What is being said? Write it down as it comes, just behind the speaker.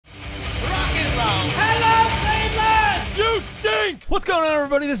What's going on,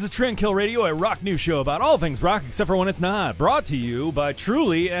 everybody? This is Trend Kill Radio, a rock news show about all things rock except for when it's not. Brought to you by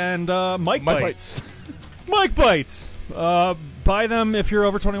Truly and Mike Bites. Mike Bites. Buy them if you're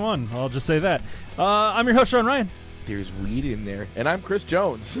over 21. I'll just say that. I'm your host, Sean Ryan. There's weed in there. And I'm Chris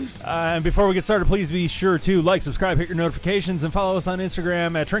Jones. And before we get started, please be sure to like, subscribe, hit your notifications, and follow us on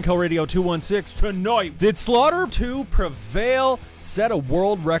Instagram at Trend Kill Radio 216. Tonight, did Slaughter to Prevail set a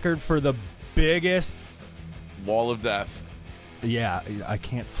world record for the biggest Wall of Death. Yeah, I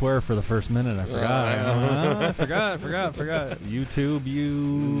can't swear for the first minute. I forgot. I forgot. YouTube,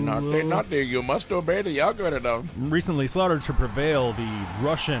 Not there. You must obey the algorithm. Recently, Slaughter to Prevail, the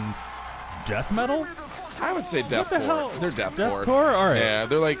Russian death metal? I would say deathcore. What the hell? They're deathcore. Deathcore? All right. Yeah,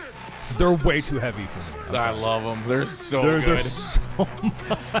 they're way too heavy for me. I love them. They're so good. They're so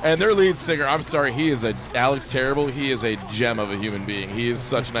And their lead singer, I'm sorry, Alex Terrible. He is a gem of a human being. He is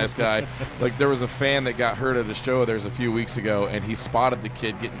such a nice guy. Like, there was a fan that got hurt at a show there's a few weeks ago, and he spotted the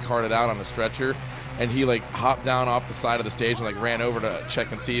kid getting carted out on a stretcher, and he, like, hopped down off the side of the stage and, like, ran over to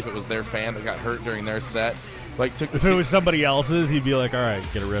check and see if it was their fan that got hurt during their set. Like, if it was somebody else's, he'd be like, all right,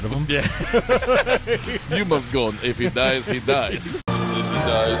 get rid of him. Yeah. You must go. If he dies, he dies. If he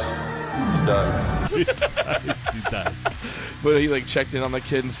dies, he dies. But he, like, checked in on the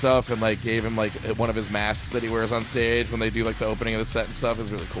kid and stuff and, like, gave him, like, one of his masks that he wears on stage when they do, like, the opening of the set and stuff. Is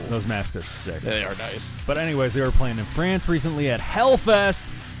really cool. Those masks are sick. They are nice. But anyways, they were playing in France recently at Hellfest,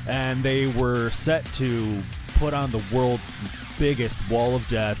 and they were set to put on the world's biggest wall of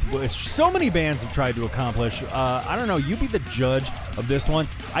death, which so many bands have tried to accomplish. I don't know, you be the judge of this one.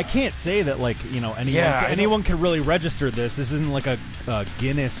 I can't say that, like, you know, anyone can really register this. This isn't like a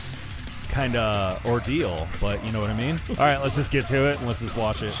Guinness kind of ordeal, but you know what I mean? All right, let's just get to it and let's just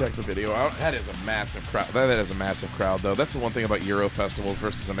watch it. Check the video out. That is a massive crowd. That is a massive crowd, though. That's the one thing about Euro festivals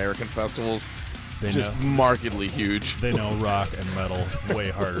versus American festivals. They just know. Markedly huge. They know rock and metal way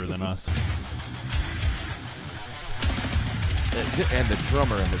harder than us. And the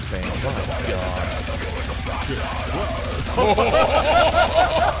drummer in this band. Oh my god.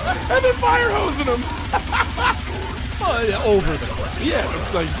 And then fire hosing him. Over the place. Yeah,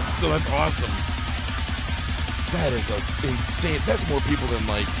 it's like, still, that's awesome. That is like insane. That's more people than,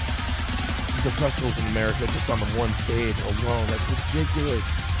 like, the festivals in America just on the one stage alone. That's ridiculous.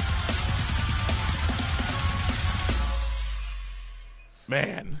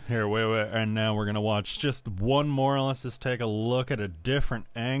 Man. Here, wait, and now we're going to watch just one more. Let's just take a look at a different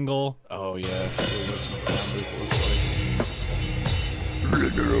angle. Oh, yeah.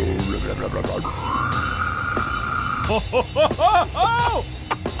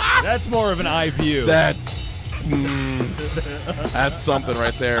 That's more of an eye view. That's something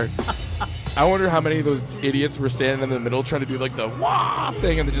right there. I wonder how many of those idiots were standing in the middle trying to do, like, the wah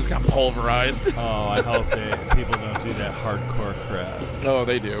thing and they just got pulverized. Oh, I hope people don't do that hardcore crap. Oh,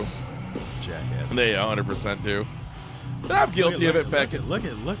 they do. Jackass. They 100% do. But I'm guilty of it back at... Look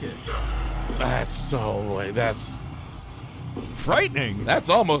at. That's so... That's... frightening. That's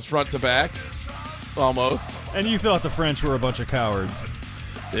almost front to back. Almost. And you thought the French were a bunch of cowards.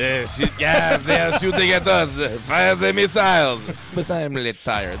 Yes, they are shooting at us. Fire the missiles. But I'm a little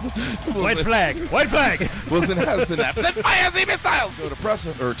tired. White flag. Wasn't has the nap. Said fire the missiles. So to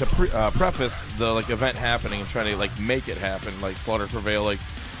preface the, like, event happening and trying to, like, make it happen, like, Slaughter Prevail, like,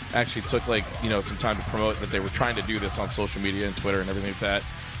 actually took, like, you know, some time to promote that they were trying to do this on social media and Twitter and everything like that.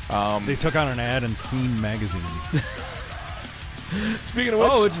 They took on an ad in Scene magazine. Speaking of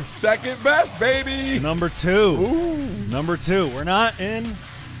which, it's second best, baby. Number 2. Ooh. Number 2. We're not in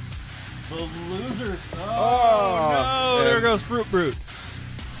the losers. Oh no! There goes Fruit Brute.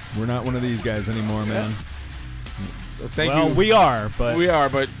 We're not one of these guys anymore, man. Thank you. We are, but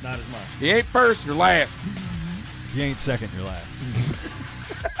it's not as much. You ain't first, you're last. If you ain't second, you're last.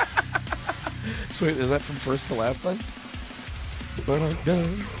 So wait, is that from first to last then?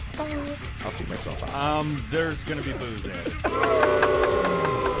 I'll see myself out. There's gonna be booze added. All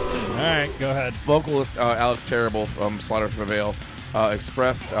right, go ahead. Vocalist Alex Terrible from Slaughter to Prevail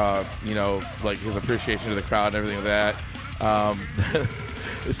expressed, you know, like, his appreciation to the crowd and everything like that.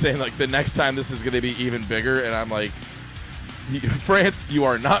 Saying, like, the next time this is going to be even bigger, and I'm like, France, you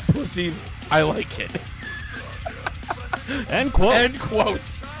are not pussies. I like it. End quote. End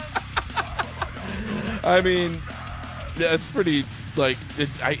quote. I mean, that's pretty. Like,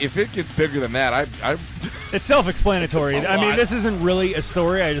 if it gets bigger than that, it's self-explanatory. I mean, this isn't really a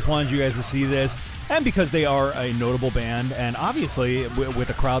story. I just wanted you guys to see this. And because they are a notable band, and obviously with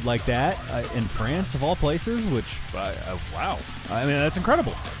a crowd like that in France, of all places, which, wow. I mean, that's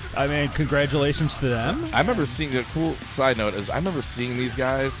incredible. I mean, congratulations to them. I remember seeing, a cool side note is I remember seeing these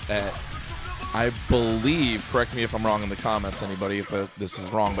guys at I believe, correct me if I'm wrong in the comments, anybody, if this is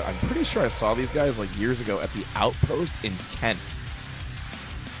wrong, but I'm pretty sure I saw these guys like years ago at the Outpost in Kent.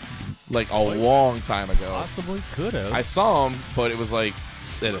 Like a long time ago. Possibly could have. I saw them, but it was like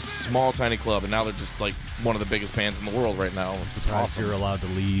at a small, tiny club, and now they're just like one of the biggest bands in the world right now. It's awesome. You're allowed to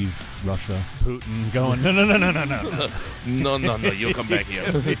leave Russia. Putin going, no. No, you'll come back here.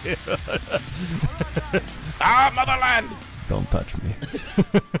 Ah, motherland! Don't touch me.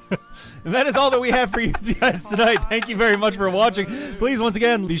 And that is all that we have for you guys tonight. Thank you very much for watching. Please, once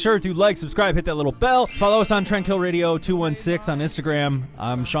again, be sure to like, subscribe, hit that little bell. Follow us on Trendkill Radio 216 on Instagram.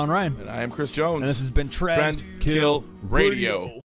 I'm Sean Ryan. And I am Chris Jones. And this has been Trendkill Radio.